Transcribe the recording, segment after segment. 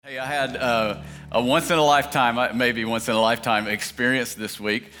I had a once-in-a-lifetime, maybe once-in-a-lifetime experience this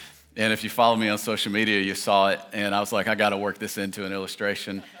week. And if you follow me on social media, you saw it. And I was like, I got to work this into an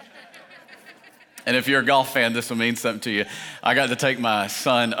illustration. And if you're a golf fan, this will mean something to you. I got to take my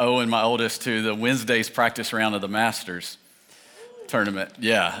son, Owen, my oldest, to the Wednesday's practice round of the Masters tournament.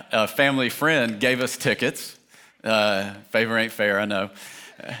 Yeah, a family friend gave us tickets. Favor ain't fair, I know.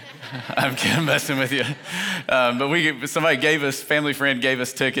 I'm kidding, messing with you. But family friend gave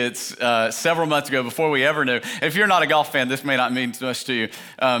us tickets several months ago before we ever knew. If you're not a golf fan, this may not mean too much to you.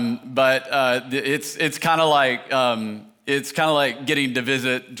 But it's kind of like getting to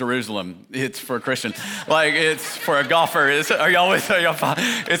visit Jerusalem. It's for a Christian. Like, it's for a golfer. Are y'all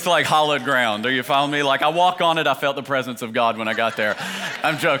it's like hallowed ground. Are you following me? Like, I walk on it, I felt the presence of God when I got there.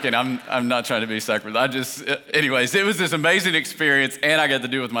 I'm joking. I'm not trying to be sacrilegious. Anyways, it was this amazing experience, and I got to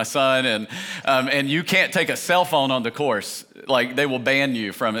do it with my son. And you can't take a cell phone on the course. Like, they will ban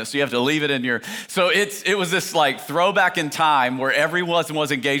you from it. So you have to leave it in your. So it was this like throwback in time where everyone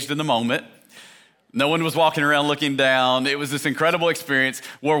was engaged in the moment. No one was walking around looking down. It was this incredible experience.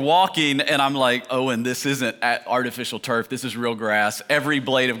 We're walking, and I'm like, oh, and this isn't artificial turf. This is real grass. Every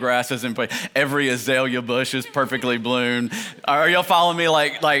blade of grass is in place. Every azalea bush is perfectly bloomed. Are y'all following me?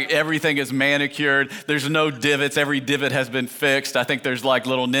 Like everything is manicured. There's no divots. Every divot has been fixed. I think there's like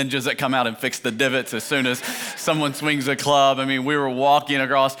little ninjas that come out and fix the divots as soon as someone swings a club. I mean, we were walking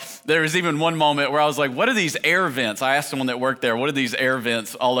across. There was even one moment where I was like, what are these air vents? I asked someone that worked there, what are these air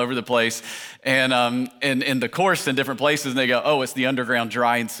vents all over the place? And in the course in different places, and they go, oh, it's the underground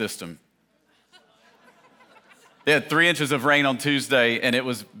drying system. They had 3 inches of rain on Tuesday, and it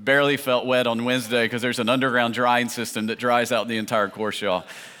was barely felt wet on Wednesday because there's an underground drying system that dries out the entire course, y'all.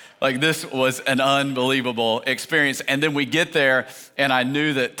 Like, this was an unbelievable experience. And then we get there, and I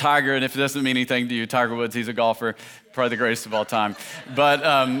knew that Tiger, and if it doesn't mean anything to you, Tiger Woods, he's a golfer, probably the greatest of all time.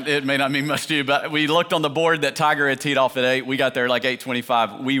 But it may not mean much to you, but we looked on the board that Tiger had teed off at 8. We got there like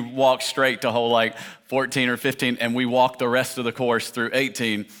 8:25. We walked straight to hole like 14 or 15, and we walked the rest of the course through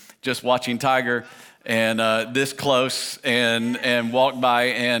 18, just watching Tiger and this close and walked by,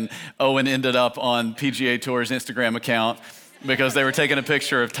 and Owen ended up on PGA Tour's Instagram account because they were taking a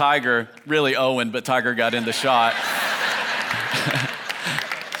picture of Tiger, really Owen, but Tiger got in the shot.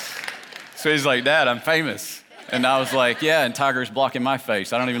 So he's like, Dad, I'm famous. And I was like, yeah, and Tiger's blocking my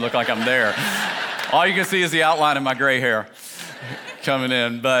face. I don't even look like I'm there. All you can see is the outline of my gray hair coming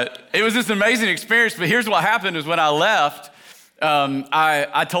in. But it was this amazing experience. But here's what happened is when I left,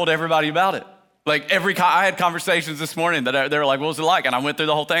 I told everybody about it. Like I had conversations this morning that they were like, what was it like? And I went through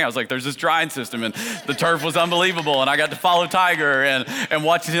the whole thing. I was like, there's this drying system and the turf was unbelievable. And I got to follow Tiger and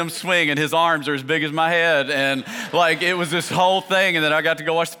watching him swing, and his arms are as big as my head. And like, it was this whole thing. And then I got to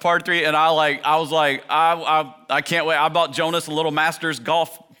go watch the par 3. And I was like, I can't wait. I bought Jonas a little Masters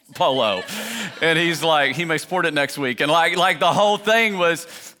golf polo. And he's like, he may sport it next week. And like the whole thing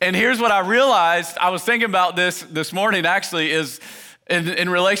was, and here's what I realized. I was thinking about this morning actually is, in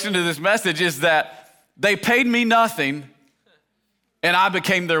relation to this message, is that they paid me nothing and I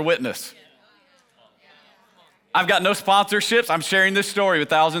became their witness. I've got no sponsorships. I'm sharing this story with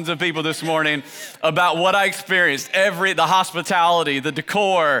thousands of people this morning about what I experienced. The hospitality, the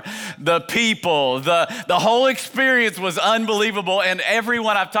decor, the people, the whole experience was unbelievable. And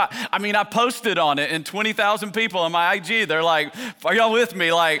everyone I've taught, I posted on it, and 20,000 people on my IG, they're like, are y'all with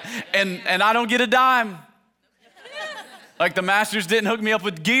me? Like, and I don't get a dime. Like, the Masters didn't hook me up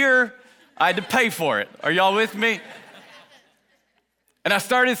with gear. I had to pay for it. Are y'all with me? And I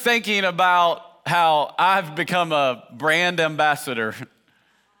started thinking about how I've become a brand ambassador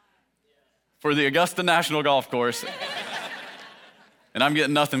for the Augusta National Golf Course. And I'm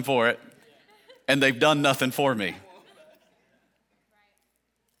getting nothing for it. And they've done nothing for me.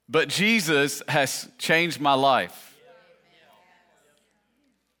 But Jesus has changed my life.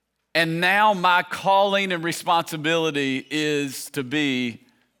 And now my calling and responsibility is to be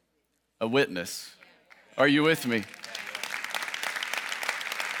a witness. Are you with me?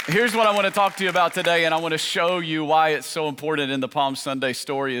 Here's what I want to talk to you about today, and I want to show you why it's so important in the Palm Sunday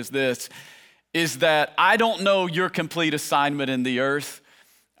story is that I don't know your complete assignment in the earth.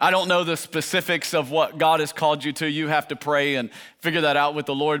 I don't know the specifics of what God has called you to. You have to pray and figure that out with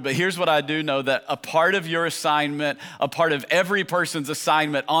the Lord. But here's what I do know, that a part of your assignment, a part of every person's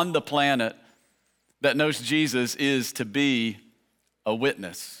assignment on the planet that knows Jesus is to be a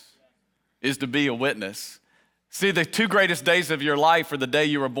witness, See, the 2 greatest days of your life are the day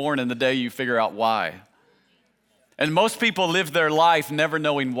you were born and the day you figure out why. And most people live their life never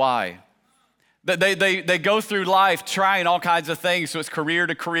knowing why. They go through life trying all kinds of things. So it's career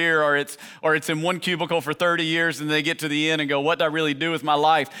to career, or it's in one cubicle for 30 years and they get to the end and go, what do I really do with my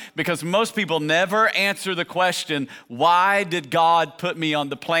life? Because most people never answer the question, why did God put me on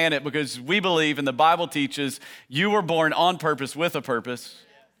the planet? Because we believe, and the Bible teaches, you were born on purpose with a purpose.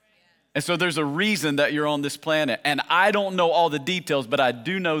 And so there's a reason that you're on this planet. And I don't know all the details, but I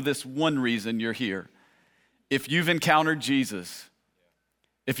do know this one reason you're here. If you've encountered Jesus,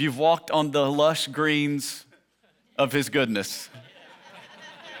 if you've walked on the lush greens of his goodness,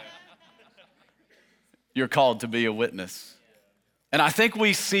 you're called to be a witness. And I think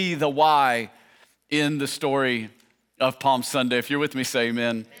we see the why in the story of Palm Sunday. If you're with me, say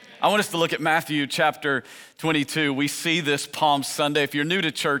amen. I want us to look at Matthew chapter 22. We see this Palm Sunday. If you're new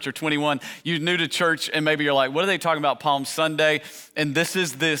to church, or 21, you're new to church and maybe you're like, what are they talking about Palm Sunday? And this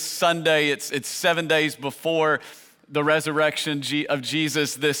is this Sunday. It's 7 days before the resurrection of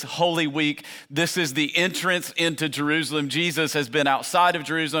Jesus, this Holy Week. This is the entrance into Jerusalem. Jesus has been outside of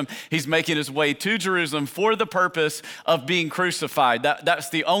Jerusalem. He's making his way to Jerusalem for the purpose of being crucified. That's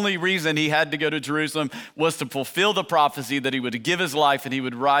the only reason he had to go to Jerusalem, was to fulfill the prophecy that he would give his life and he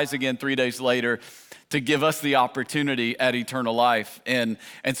would rise again 3 days later to give us the opportunity at eternal life. And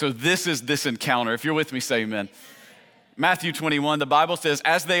so this is this encounter. If you're with me, say amen. Matthew 21, the Bible says,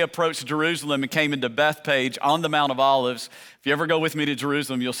 as they approached Jerusalem and came into Bethphage on the Mount of Olives, if you ever go with me to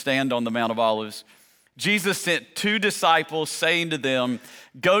Jerusalem, you'll stand on the Mount of Olives. Jesus sent 2 disciples, saying to them,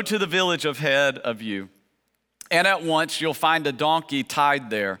 go to the village ahead of you, and at once you'll find a donkey tied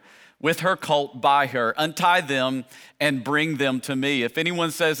there with her colt by her. Untie them and bring them to me. If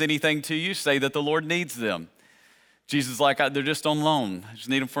anyone says anything to you, say that the Lord needs them. Jesus is like, they're just on loan. I just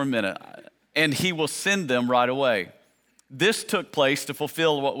need them for a minute. And he will send them right away. This took place to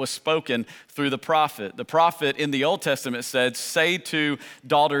fulfill what was spoken through the prophet. The prophet in the Old Testament said, say to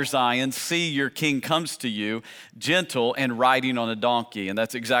daughter Zion, see, your king comes to you, gentle and riding on a donkey. And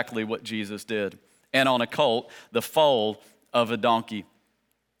that's exactly what Jesus did. And on a colt, the foal of a donkey.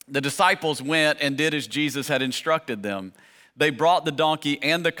 The disciples went and did as Jesus had instructed them. They brought the donkey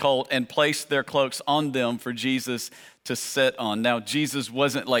and the colt and placed their cloaks on them for Jesus to sit on. Now, Jesus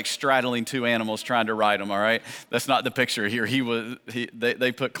wasn't like straddling 2 animals trying to ride them, all right? That's not the picture here.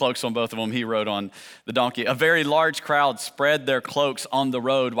 They put cloaks on both of them. He rode on the donkey. A very large crowd spread their cloaks on the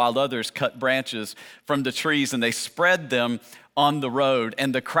road, while others cut branches from the trees, and they spread them on the road.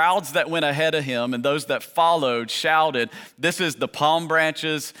 And the crowds that went ahead of him and those that followed shouted, this is the palm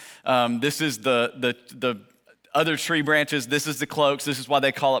branches, this is the other tree branches, this is the cloaks, this is why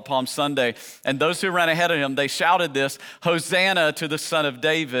they call it Palm Sunday. And those who ran ahead of him, they shouted this, Hosanna to the Son of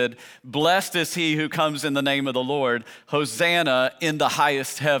David, blessed is he who comes in the name of the Lord, Hosanna in the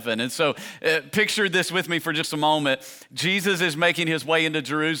highest heaven. And so picture this with me for just a moment. Jesus is making his way into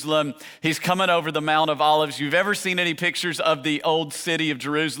Jerusalem. He's coming over the Mount of Olives. You've ever seen any pictures of the old city of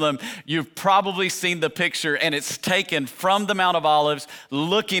Jerusalem? You've probably seen the picture, and it's taken from the Mount of Olives,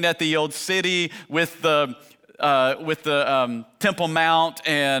 looking at the old city with the Temple Mount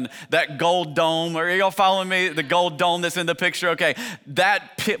and that gold dome. Are y'all following me? The gold dome that's in the picture. Okay,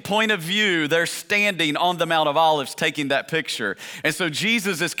 that point of view, they're standing on the Mount of Olives taking that picture. And so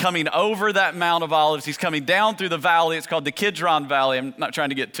Jesus is coming over that Mount of Olives. He's coming down through the valley. It's called the Kidron Valley. I'm not trying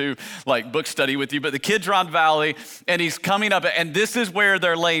to get too like book study with you, but the Kidron Valley. And he's coming up, and this is where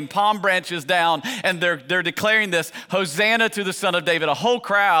they're laying palm branches down, and they're declaring this, Hosanna to the Son of David. A whole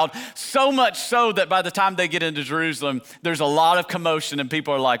crowd, so much so that by the time they get into Jerusalem, there's a lot of commotion, and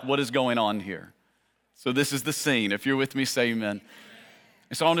people are like, what is going on here? So this is the scene. If you're with me, say amen.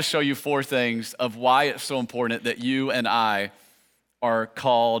 And so I want to show you 4 things of why it's so important that you and I are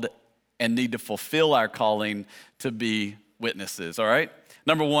called and need to fulfill our calling to be witnesses, all right?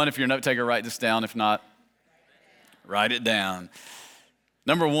 Number 1, if you're a note taker, write this down. If not, write it down.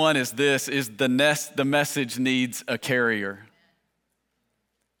 Number 1 is this, the message needs a carrier.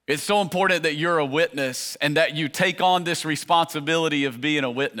 It's so important that you're a witness and that you take on this responsibility of being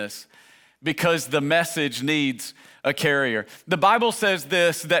a witness, because the message needs a carrier. The Bible says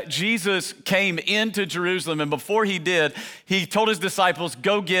this, that Jesus came into Jerusalem, and before he did, he told his disciples,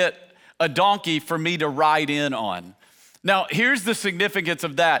 go get a donkey for me to ride in on. Now, here's the significance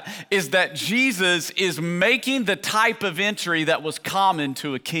of that, is that Jesus is making the type of entry that was common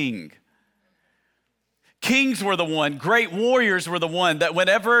to a king. Kings were the one, great warriors were the one that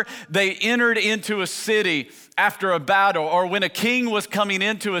whenever they entered into a city after a battle, or when a king was coming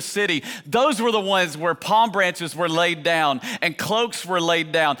into a city, those were the ones where palm branches were laid down and cloaks were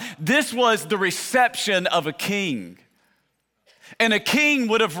laid down. This was the reception of a king. And a king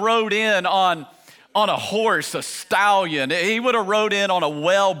would have rode in on on a horse, a stallion. He would have rode in on a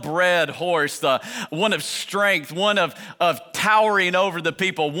well-bred horse, one of strength, one of towering over the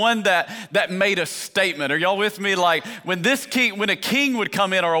people, one that made a statement. Are y'all with me? Like when a king would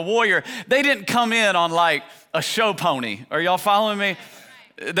come in or a warrior, they didn't come in on like a show pony. Are y'all following me?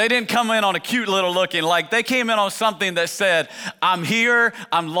 They didn't come in on a cute little looking, like they came in on something that said, I'm here,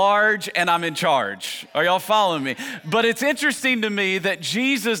 I'm large, and I'm in charge. Are y'all following me? But it's interesting to me that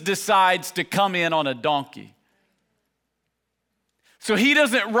Jesus decides to come in on a donkey. So he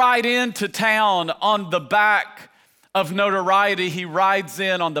doesn't ride into town on the back of notoriety. He rides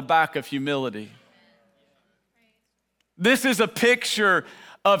in on the back of humility. This is a picture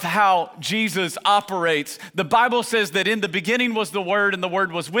of how Jesus operates. The Bible says that in the beginning was the Word, and the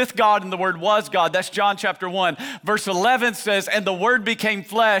Word was with God, and the Word was God. That's John chapter 1. Verse 11 says, and the Word became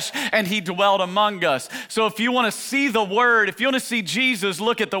flesh, and he dwelt among us. So if you want to see the Word, if you want to see Jesus,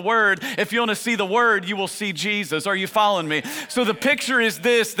 look at the Word. If you want to see the Word, you will see Jesus. Are you following me? So the picture is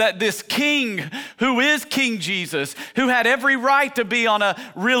this, that this king, who is King Jesus, who had every right to be on a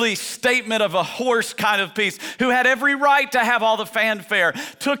really statement of a horse kind of piece, who had every right to have all the fanfare,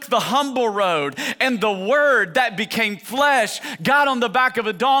 took the humble road, and the Word that became flesh got on the back of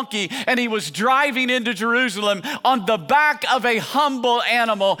a donkey, and he was driving into Jerusalem on the back of a humble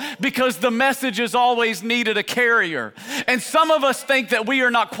animal, because the message is always needed a carrier. And some of us think that we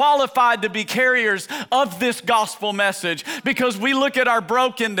are not qualified to be carriers of this gospel message because we look at our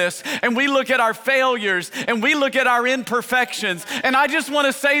brokenness and we look at our failures and we look at our imperfections. And I just want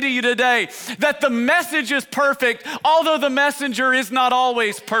to say to you today that the message is perfect, although the messenger is not always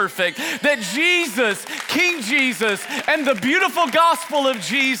perfect. That Jesus, King Jesus, and the beautiful gospel of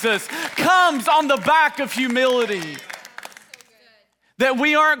Jesus comes on the back of humility. That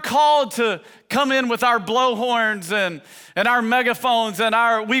we aren't called to come in with our blowhorns and our megaphones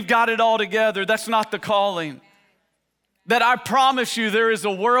and we've got it all together. That's not the calling. That I promise you, there is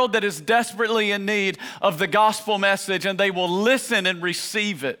a world that is desperately in need of the gospel message, and they will listen and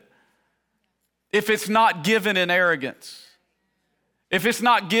receive it if it's not given in arrogance. If it's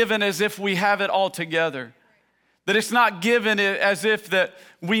not given as if we have it all together, that it's not given as if that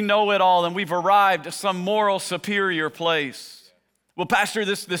we know it all and we've arrived at some moral superior place. Well, Pastor,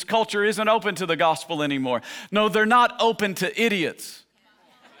 this culture isn't open to the gospel anymore. No, they're not open to idiots.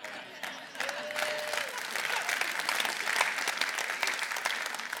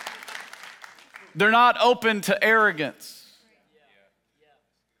 They're not open to arrogance.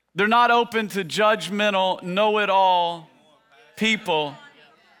 They're not open to judgmental, know-it-all people.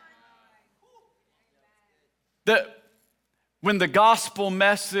 That when the gospel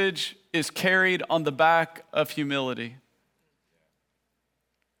message is carried on the back of humility,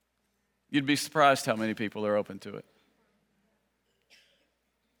 you'd be surprised how many people are open to it.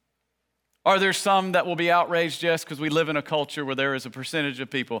 Are there some that will be outraged? Yes, because we live in a culture where there is a percentage of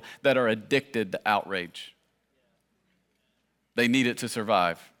people that are addicted to outrage. They need it to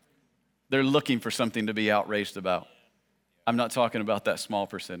survive. They're looking for something to be outraged about. I'm not talking about that small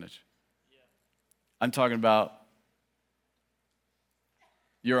percentage. I'm talking about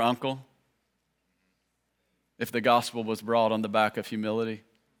your uncle. If the gospel was brought on the back of humility,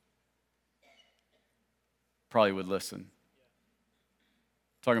 probably would listen.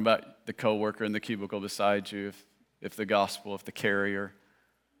 Talking about the coworker in the cubicle beside you. If the gospel, if the carrier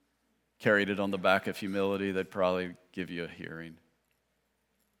carried it on the back of humility, they'd probably give you a hearing.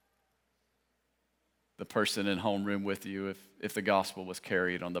 The person in homeroom with you, if the gospel was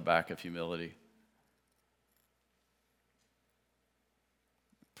carried on the back of humility,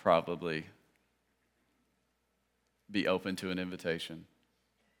 probably be open to an invitation.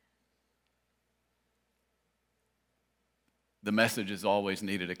 The message is always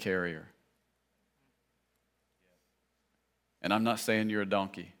needed a carrier. And I'm not saying you're a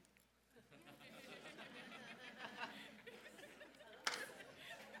donkey.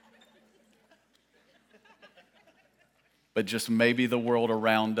 But just maybe the world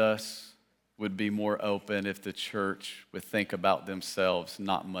around us would be more open if the church would think about themselves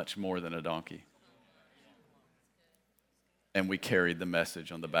not much more than a donkey. And we carried the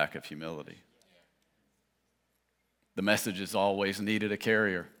message on the back of humility. The message is always needed a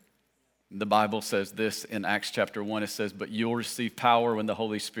carrier. The Bible says this in Acts chapter 1. It says, but you'll receive power when the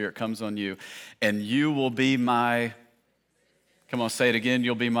Holy Spirit comes on you, and you will be my, come on, say it again,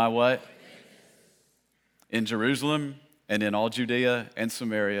 you'll be my what? In Jerusalem, and in all Judea and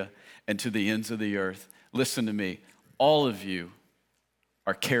Samaria, and to the ends of the earth. Listen to me. All of you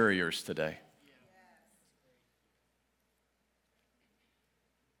are carriers today.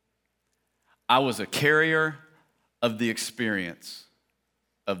 I was a carrier of the experience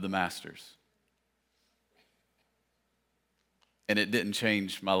of the masters. and it didn't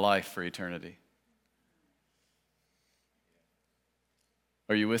change my life for eternity.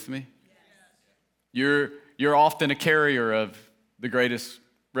 Are you with me? You're often a carrier of the greatest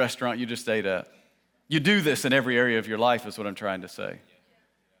restaurant you just ate at. You do this in every area of your life is what I'm trying to say.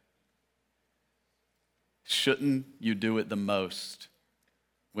 Shouldn't you do it the most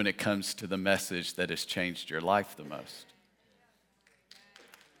when it comes to the message that has changed your life the most?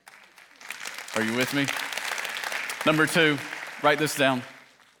 Are you with me? Number 2, write this down.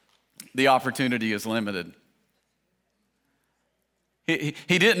 The opportunity is limited. He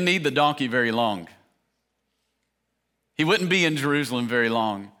didn't need the donkey very long. He wouldn't be in Jerusalem very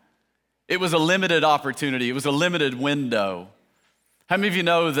long. It was a limited opportunity. It was a limited window. How many of you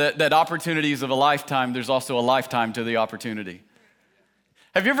know that opportunities of a lifetime, there's also a lifetime to the opportunity?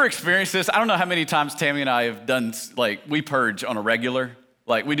 Have you ever experienced this? I don't know how many times Tammy and I have done, we purge on a regular.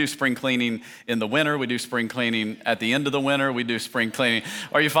 We do spring cleaning in the winter. We do spring cleaning at the end of the winter. We do spring cleaning.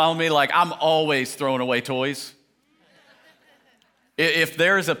 Are you following me? I'm always throwing away toys. If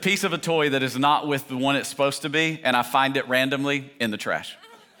there is a piece of a toy that is not with the one it's supposed to be, and I find it randomly, in the trash.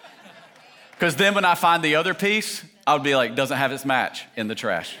 Because then when I find the other piece, I would be like, doesn't have its match, in the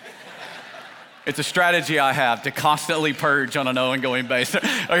trash. It's a strategy I have to constantly purge on an ongoing basis.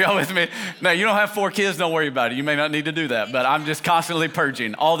 Are y'all with me? Now, you don't have 4 kids, don't worry about it. You may not need to do that, but I'm just constantly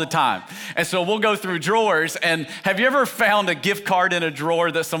purging all the time. And so we'll go through drawers, and have you ever found a gift card in a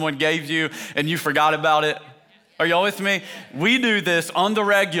drawer that someone gave you and you forgot about it? Are y'all with me? We do this on the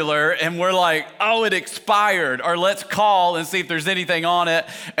regular, and we're like, oh, it expired, or let's call and see if there's anything on it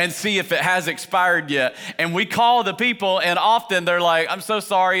and see if it has expired yet. And we call the people, and often they're like, I'm so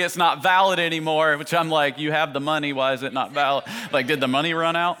sorry, it's not valid anymore, which I'm like, you have the money, why is it not valid? Did the money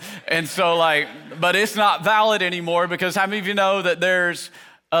run out? And so but it's not valid anymore, because how many of you know that there's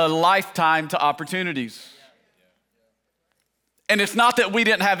a lifetime to opportunities? And it's not that we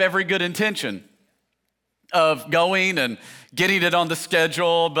didn't have every good intention of going and getting it on the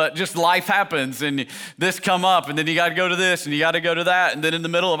schedule, but just life happens and this come up, and then you got to go to this and you got to go to that, and then in the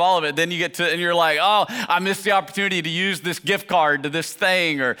middle of all of it, then you get to, and you're like, oh, I missed the opportunity to use this gift card to this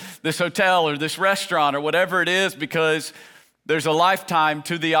thing or this hotel or this restaurant or whatever it is, because there's a lifetime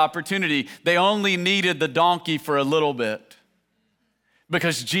to the opportunity. They only needed the donkey for a little bit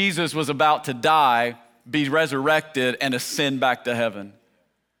because Jesus was about to die, be resurrected, and ascend back to heaven.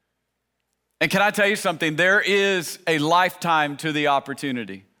 And can I tell you something? There is a lifetime to the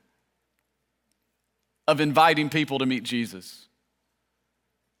opportunity of inviting people to meet Jesus.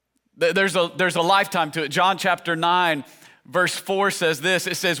 There's a lifetime to it. John chapter 9, verse 4 says this.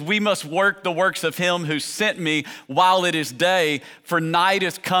 It says, we must work the works of him who sent me while it is day, for night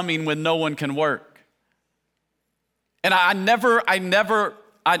is coming when no one can work. And I never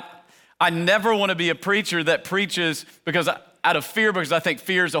want to be a preacher that preaches out of fear, because I think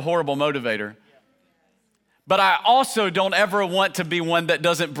fear is a horrible motivator. But I also don't ever want to be one that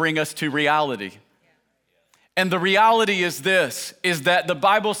doesn't bring us to reality. And the reality is this, is that the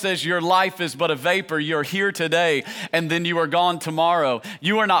Bible says your life is but a vapor. You're here today, and then you are gone tomorrow.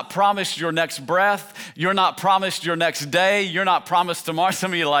 You are not promised your next breath. You're not promised your next day. You're not promised tomorrow.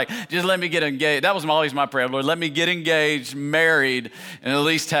 Some of you are like, just let me get engaged. That was always my prayer, Lord, let me get engaged, married, and at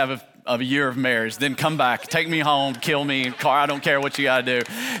least have a year of marriage, then come back, take me home, kill me, car, I don't care what you gotta do.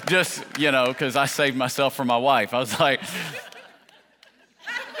 Just, because I saved myself for my wife. I was like,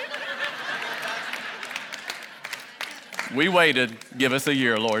 we waited, give us a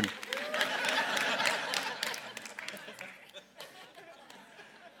year, Lord.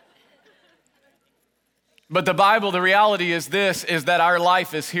 But the Bible, the reality is this, is that our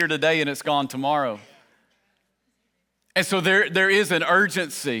life is here today and it's gone tomorrow. And so there is an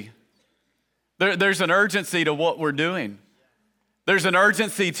urgency. There's an urgency to what we're doing. There's an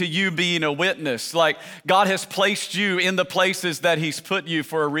urgency to you being a witness. God has placed you in the places that he's put you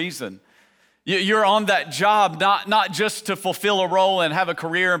for a reason. You're on that job, not just to fulfill a role and have a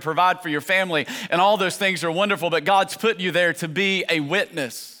career and provide for your family, and all those things are wonderful, but God's put you there to be a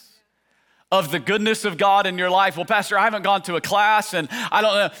witness of the goodness of God in your life. Well, Pastor, I haven't gone to a class, and I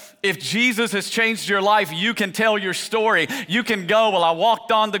don't know. If Jesus has changed your life, you can tell your story. You can go, well, I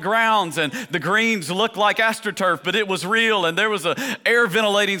walked on the grounds, and the greens looked like AstroTurf, but it was real, and there was an air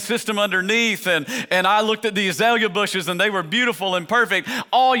ventilating system underneath, and I looked at the azalea bushes, and they were beautiful and perfect.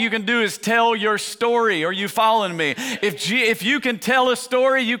 All you can do is tell your story. Are you following me? If you can tell a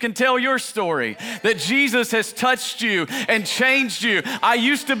story, you can tell your story, that Jesus has touched you and changed you. I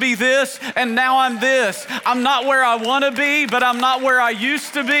used to be this, and now I'm this. I'm not where I want to be, but I'm not where I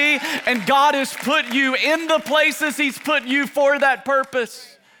used to be. And God has put you in the places he's put you for that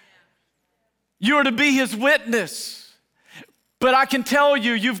purpose. You are to be his witness. But I can tell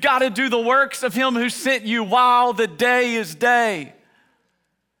you, you've got to do the works of him who sent you while the day is day.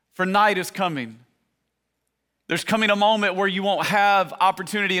 For night is coming. There's coming a moment where you won't have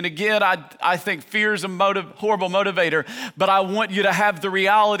opportunity. And again, I think fear is a horrible motivator, but I want you to have the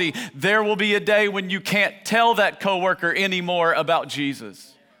reality. There will be a day when you can't tell that coworker anymore about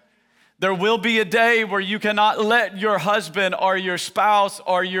Jesus. There will be a day where you cannot let your husband or your spouse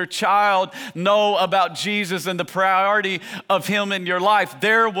or your child know about Jesus and the priority of him in your life.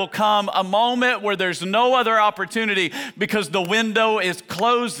 There will come a moment where there's no other opportunity because the window is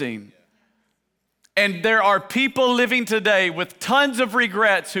closing. And there are people living today with tons of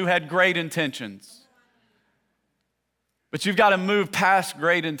regrets who had great intentions. But you've got to move past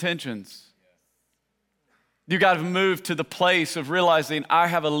great intentions. You've got to move to the place of realizing I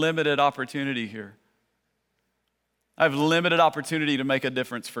have a limited opportunity here. I have limited opportunity to make a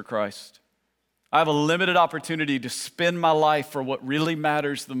difference for Christ. I have a limited opportunity to spend my life for what really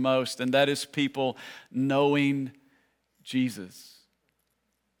matters the most, and that is people knowing Jesus.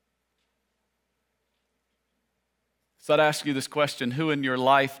 So I'd ask you this question: who in your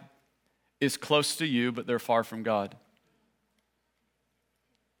life is close to you, but they're far from God?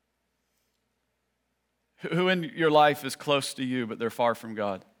 Who in your life is close to you, but they're far from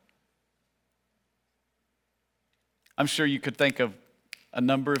God? I'm sure you could think of a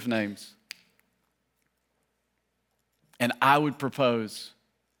number of names. And I would propose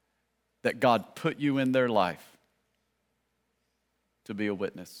that God put you in their life to be a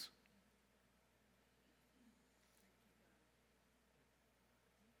witness.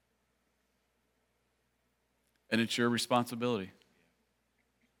 And it's your responsibility.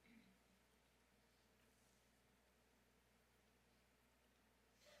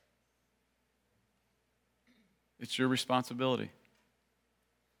 It's your responsibility.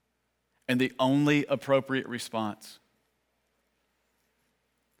 And the only appropriate response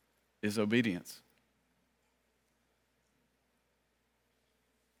is obedience.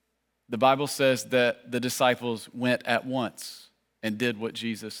 The Bible says that the disciples went at once and did what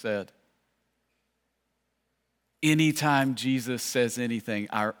Jesus said. Anytime Jesus says anything,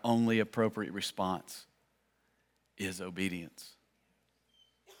 our only appropriate response is obedience.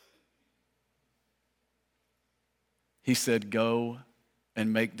 He said, go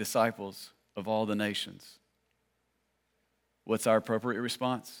and make disciples of all the nations. What's our appropriate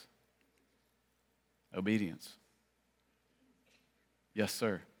response? Obedience. Yes,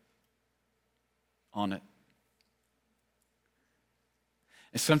 sir. On it.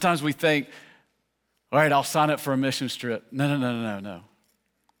 And sometimes we think, all right, I'll sign up for a missions trip. No.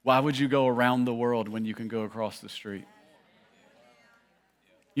 Why would you go around the world when you can go across the street?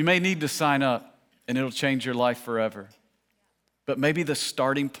 You may need to sign up, and it'll change your life forever. But maybe the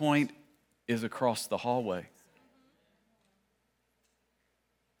starting point is across the hallway.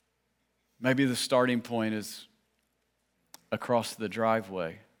 Maybe the starting point is across the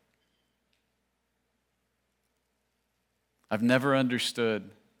driveway. I've never understood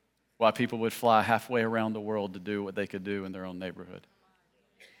why people would fly halfway around the world to do what they could do in their own neighborhood.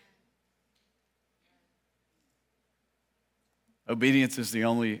 Obedience is the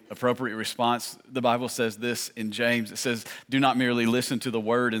only appropriate response. The Bible says this in James. It says, do not merely listen to the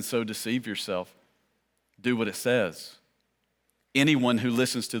word and so deceive yourself. Do what it says. Anyone who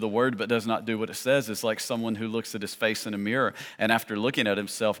listens to the word but does not do what it says is like someone who looks at his face in a mirror and after looking at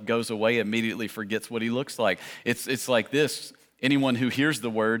himself goes away, immediately forgets what he looks like. It's like this. Anyone who hears the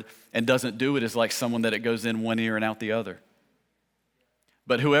word and doesn't do it is like someone that it goes in one ear and out the other.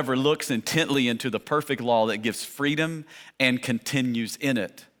 But whoever looks intently into the perfect law that gives freedom and continues in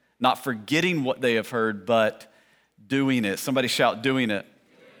it, not forgetting what they have heard, but doing it. Somebody shout, doing it.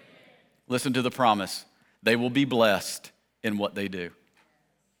 Listen to the promise. They will be blessed in what they do.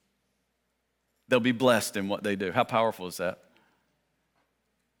 They'll be blessed in what they do. How powerful is that?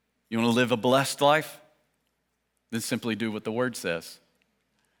 You want to live a blessed life? Then simply do what the word says.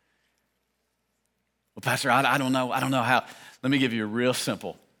 Well, Pastor, I don't know how. Let me give you a real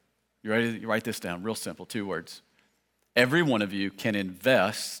simple. You ready to write this down? Real simple, 2 words. Every one of you can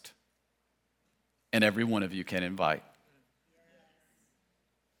invest, and every one of you can invite.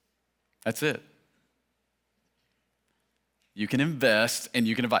 That's it. You can invest and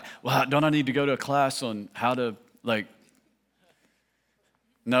you can invite. Well, don't I need to go to a class on how to,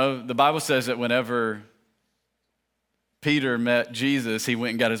 No, the Bible says that whenever Peter met Jesus, he went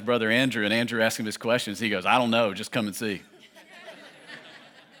and got his brother Andrew, and Andrew asked him his questions. He goes, I don't know, just come and see.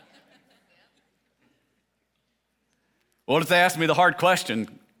 What if they ask me the hard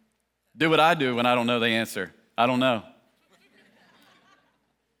question? Do what I do when I don't know the answer. I don't know.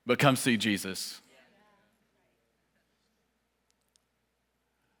 But come see Jesus.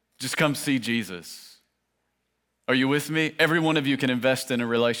 Just come see Jesus. Are you with me? Every one of you can invest in a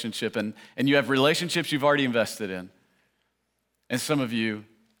relationship, and you have relationships you've already invested in. And some of you,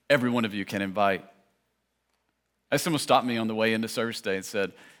 every one of you can invite. Someone stopped me on the way into service day and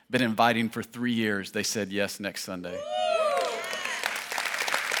said, been inviting for 3 years. They said yes next Sunday.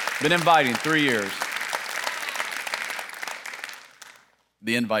 Been inviting 3 years.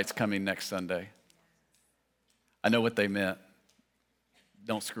 The invite's coming next Sunday. I know what they meant.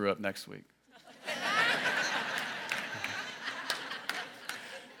 Don't screw up next week.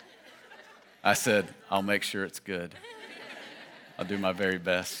 I said, I'll make sure it's good. I'll do my very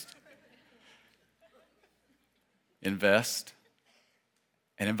best. Invest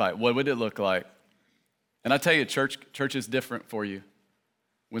and invite. What would it look like? And I tell you, church is different for you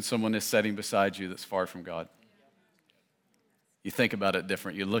when someone is sitting beside you that's far from God. You think about it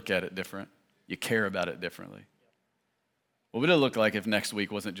different. You look at it different. You care about it differently. What would it look like if next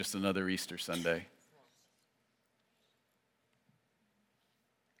week wasn't just another Easter Sunday?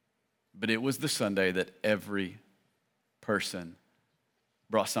 But it was the Sunday that every person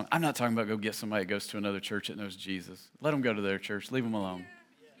brought something. I'm not talking about go get somebody that goes to another church that knows Jesus. Let them go to their church. Leave them alone.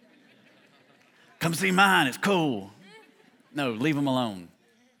 Come see mine. It's cool. No, leave them alone.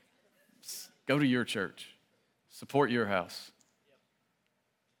 Go to your church. Support your house.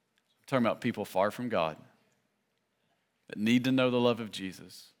 I'm talking about people far from God that need to know the love of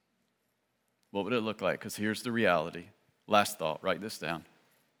Jesus. What would it look like? Because here's the reality. Last thought, write this down.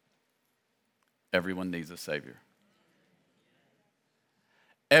 Everyone needs a Savior.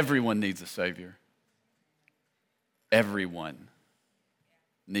 Everyone needs a Savior. Everyone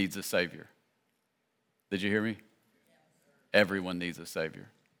needs a Savior. Did you hear me? Everyone needs a Savior.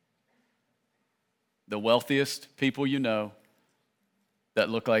 The wealthiest people you know that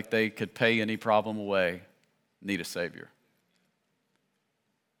look like they could pay any problem away need a Savior.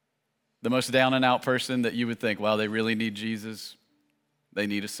 The most down and out person that you would think, wow, they really need Jesus, they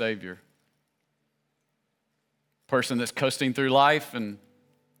need a Savior. Person that's coasting through life and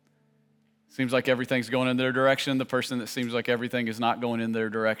seems like everything's going in their direction. The person that seems like everything is not going in their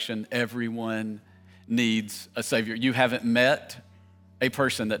direction. Everyone needs a Savior. You haven't met a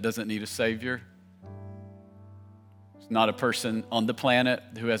person that doesn't need a Savior. There's not a person on the planet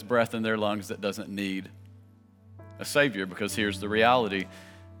who has breath in their lungs that doesn't need a Savior, because here's the reality.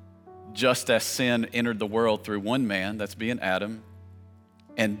 Just as sin entered the world through one man, that's being Adam,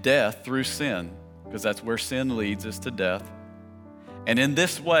 and death through sin, because that's where sin leads, is to death. And in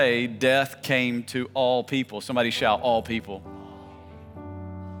this way, death came to all people. Somebody shout, all people.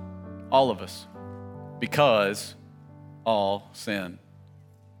 All of us. Because all sin.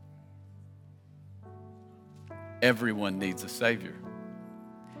 Everyone needs a Savior.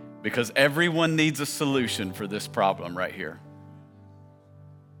 Because everyone needs a solution for this problem right here.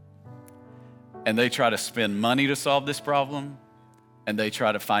 And they try to spend money to solve this problem. And they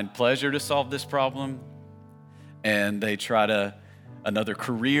try to find pleasure to solve this problem. And they try to another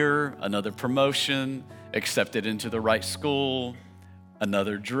career, another promotion, accepted into the right school,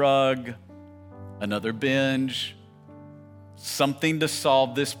 another drug, another binge, something to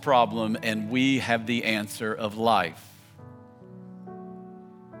solve this problem, and we have the answer of life.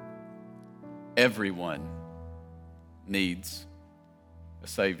 Everyone needs a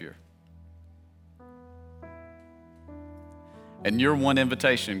Savior. And your one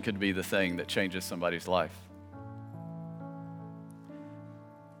invitation could be the thing that changes somebody's life.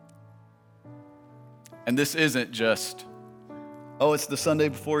 And this isn't just, oh, it's the Sunday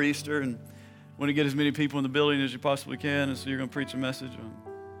before Easter and want to get as many people in the building as you possibly can, and so you're going to preach a message.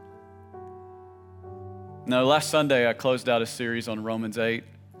 No, last Sunday I closed out a series on Romans 8.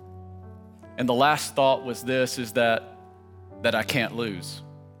 And the last thought was this, is that I can't lose.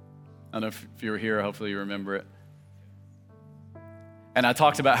 I don't know if you were here, hopefully you remember it. And I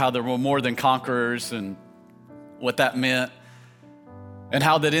talked about how there were more than conquerors and what that meant. And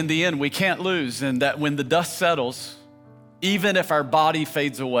how that in the end we can't lose, and that when the dust settles, even if our body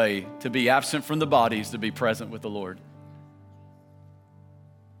fades away, to be absent from the body is to be present with the Lord.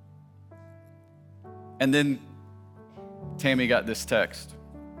 And then Tammy got this text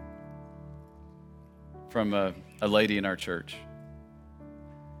from a lady in our church.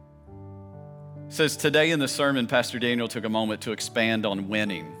 It says, today in the sermon, Pastor Daniel took a moment to expand on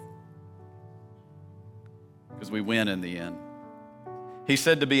winning, because we win in the end. He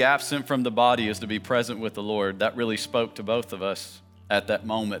said to be absent from the body is to be present with the Lord. That really spoke to both of us at that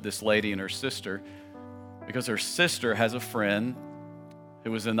moment, this lady and her sister, because her sister has a friend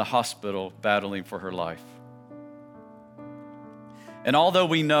who was in the hospital battling for her life. And although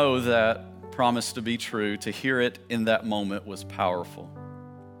we know that promise to be true, to hear it in that moment was powerful.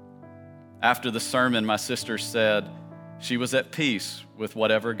 After the sermon, my sister said she was at peace with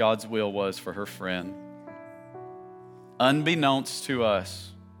whatever God's will was for her friend. Unbeknownst to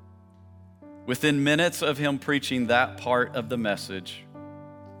us, within minutes of him preaching that part of the message,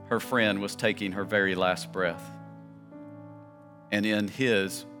 her friend was taking her very last breath, and in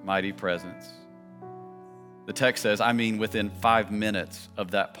his mighty presence. The text says, within 5 minutes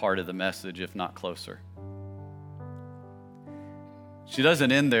of that part of the message, if not closer. She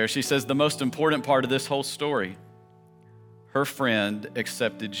doesn't end there. She says the most important part of this whole story, her friend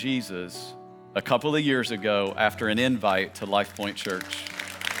accepted Jesus a couple of years ago after an invite to Life Point Church.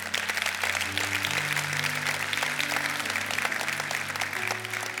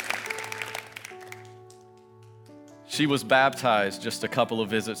 She was baptized just a couple of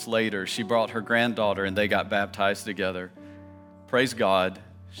visits later. She brought her granddaughter and they got baptized together. Praise God,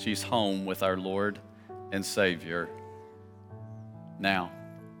 she's home with our Lord and Savior now.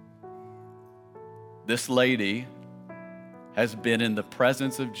 This lady has been in the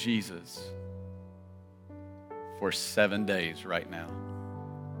presence of Jesus for 7 days right now,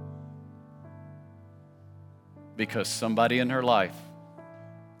 because somebody in her life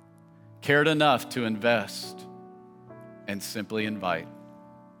cared enough to invest and simply invite.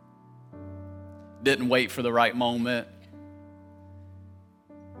 Didn't wait for the right moment.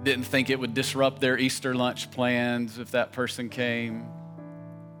 Didn't think it would disrupt their Easter lunch plans if that person came.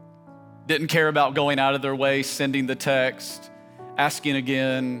 Didn't care about going out of their way, sending the text, asking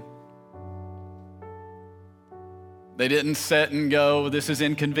again. They didn't sit and go, this is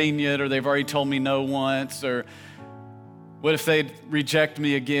inconvenient, or they've already told me no once, or what if they'd reject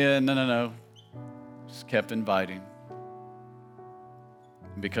me again? No. Just kept inviting.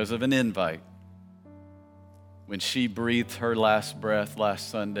 And because of an invite, when she breathed her last breath last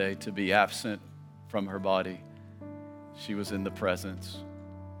Sunday to be absent from her body, she was in the presence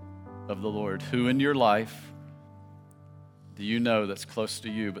of the Lord. Who in your life do you know that's close to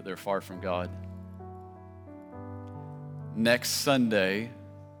you, but they're far from God? Next Sunday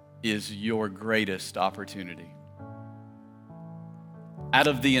is your greatest opportunity. Out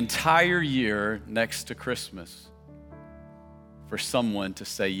of the entire year next to Christmas, for someone to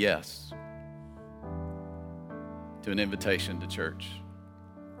say yes to an invitation to church.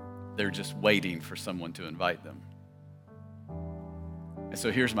 They're just waiting for someone to invite them. And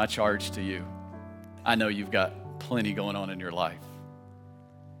so here's my charge to you. I know you've got plenty going on in your life.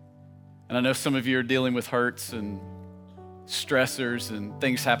 And I know some of you are dealing with hurts and stressors and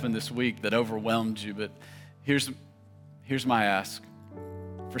things happened this week that overwhelmed you, but here's my ask.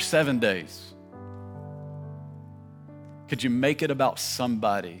 For 7 days, could you make it about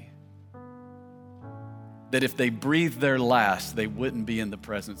somebody that if they breathed their last, they wouldn't be in the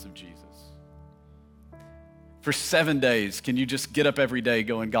presence of Jesus? For 7 days, can you just get up every day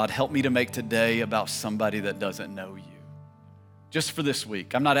going, God, help me to make today about somebody that doesn't know you? Just for this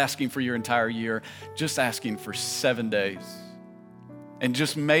week. I'm not asking for your entire year, just asking for 7 days. And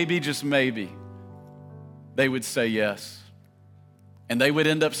just maybe, they would say yes. And they would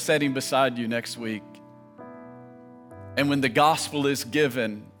end up sitting beside you next week. And when the gospel is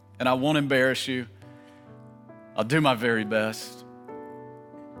given, and I won't embarrass you, I'll do my very best.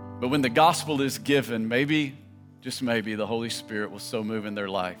 But when the gospel is given, maybe, just maybe, the Holy Spirit will so move in their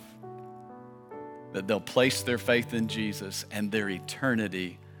life that they'll place their faith in Jesus and their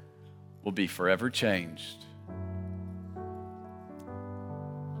eternity will be forever changed.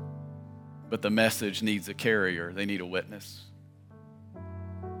 But the message needs a carrier. They need a witness.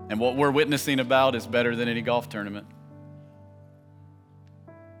 And what we're witnessing about is better than any golf tournament.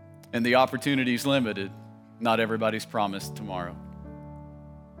 And the opportunity is limited. Not everybody's promised tomorrow.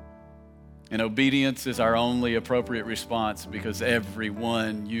 And obedience is our only appropriate response because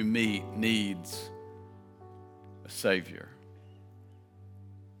everyone you meet needs a Savior.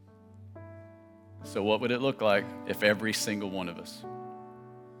 So what would it look like if every single one of us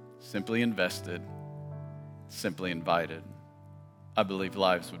simply invested, simply invited? I believe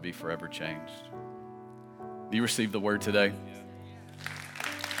lives would be forever changed. Do you receive the word today?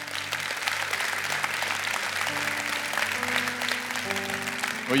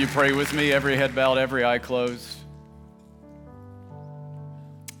 Will you pray with me? Every head bowed, every eye closed.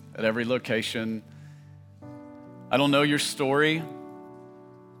 At every location. I don't know your story.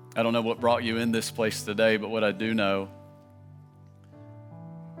 I don't know what brought you in this place today, but what I do know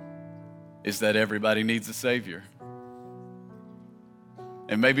is that everybody needs a Savior.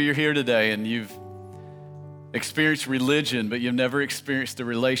 And maybe you're here today and you've experienced religion, but you've never experienced a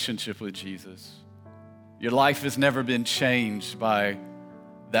relationship with Jesus. Your life has never been changed by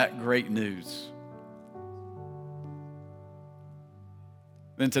that great news.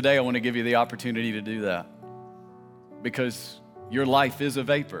 then today I want to give you the opportunity to do that, because your life is a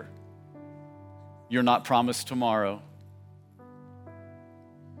vapor. You're not promised tomorrow.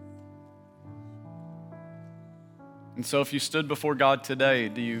 And so if you stood before God today,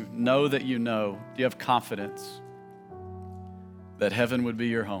 do you know that you know? Do you have confidence that heaven would be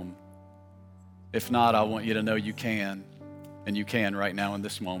your home? If not, I want you to know you can, and you can right now in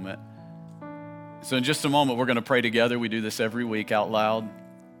this moment. So in just a moment, we're going to pray together. We do this every week out loud.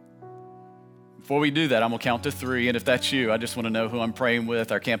 Before we do that, I'm going to count to 3, and if that's you, I just want to know who I'm praying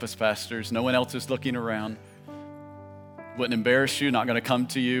with, our campus pastors. No one else is looking around. Wouldn't embarrass you, not going to come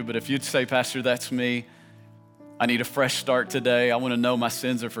to you, but if you'd say, Pastor, that's me. I need a fresh start today. I want to know my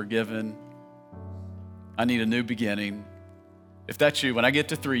sins are forgiven. I need a new beginning. If that's you, when I get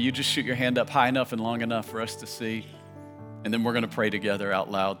to 3, you just shoot your hand up high enough and long enough for us to see. And then we're going to pray together out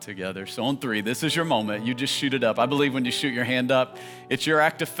loud together. So on 3, this is your moment. You just shoot it up. I believe when you shoot your hand up, it's your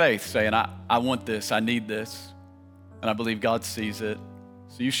act of faith saying, I want this, I need this. And I believe God sees it.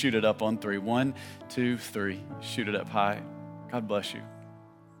 So you shoot it up on 3. 1, 2, 3. Shoot it up high. God bless you.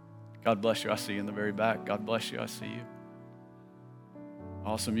 God bless you. I see you in the very back. God bless you. I see you.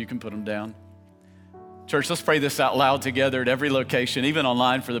 Awesome. You can put them down. Church, let's pray this out loud together at every location, even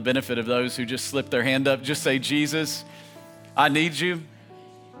online, for the benefit of those who just slipped their hand up. Just say, Jesus, I need you.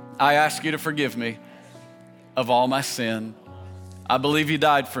 I ask you to forgive me of all my sin. I believe you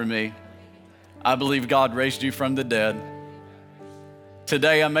died for me. I believe God raised you from the dead.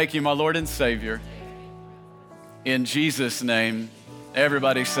 Today I make you my Lord and Savior. In Jesus' name,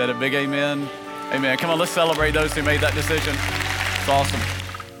 everybody said a big amen. Amen. Come on, let's celebrate those who made that decision. It's awesome.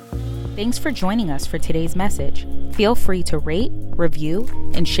 Thanks for joining us for today's message. Feel free to rate, review,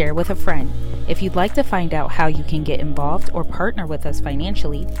 and share with a friend. If you'd like to find out how you can get involved or partner with us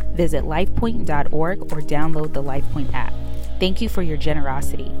financially, visit lifepoint.org or download the LifePoint app. Thank you for your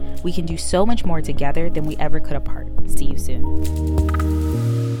generosity. We can do so much more together than we ever could apart. See you soon.